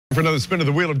For another spin of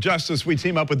the Wheel of Justice, we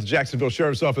team up with the Jacksonville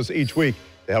Sheriff's Office each week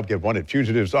to help get wanted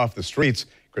fugitives off the streets.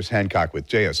 Chris Hancock with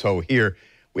JSO here.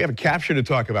 We have a capture to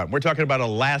talk about. We're talking about a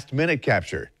last-minute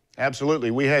capture.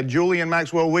 Absolutely. We had Julian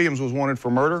Maxwell Williams was wanted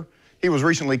for murder. He was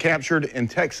recently captured in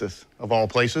Texas, of all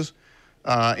places,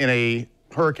 in a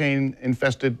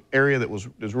hurricane-infested area that was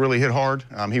really hit hard.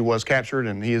 He was captured,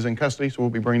 and he is in custody, so we'll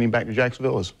be bringing him back to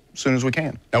Jacksonville as soon as we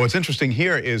can. Now, what's interesting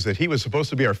here is that he was supposed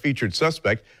to be our featured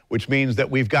suspect, which means that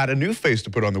we've got a new face to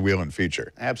put on the wheel and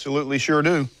feature. Absolutely sure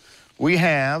do. We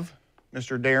have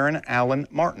Mr. Darren Allen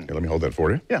Martin. Here, let me hold that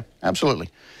for you. Yeah, absolutely.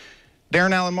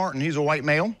 Darren Allen Martin, he's a white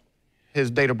male.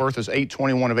 His date of birth is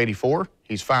 8/21 of 84.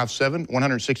 He's 5'7",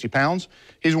 160 pounds.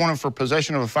 He's wanted for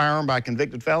possession of a firearm by a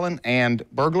convicted felon and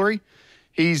burglary.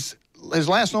 His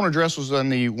last known address was on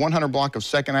the 100 block of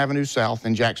 2nd Avenue South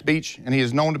in Jacks Beach, and he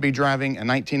is known to be driving a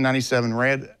 1997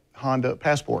 red Honda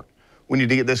Passport. We need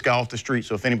to get this guy off the street,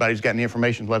 so if anybody's got any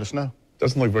information, let us know.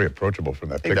 Doesn't look very approachable from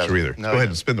that picture either. No, Go ahead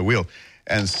and spin the wheel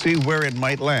and see where it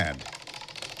might land.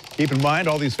 Keep in mind,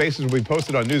 all these faces will be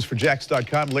posted on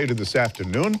news4jax.com later this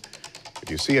afternoon. If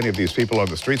you see any of these people on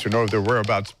the streets or know of their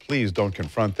whereabouts, please don't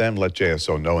confront them. Let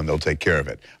JSO know, and they'll take care of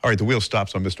it. All right, the wheel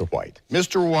stops on Mr. White.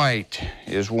 Mr. White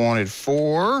is wanted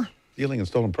for dealing in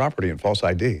stolen property and false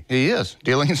ID. He is.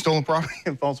 Dealing in stolen property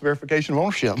and false verification of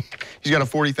ownership. He's got a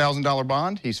 $40,000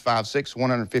 bond. He's 5'6",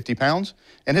 150 pounds.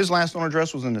 And his last known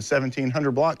address was in the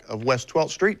 1700 block of West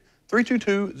 12th Street,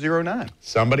 32209.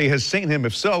 Somebody has seen him.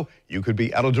 If so, you could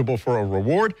be eligible for a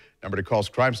reward. Number to call is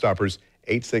Crime Stoppers,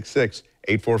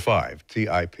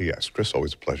 866-845-TIPS. Chris,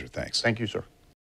 always a pleasure. Thanks. Thank you, sir.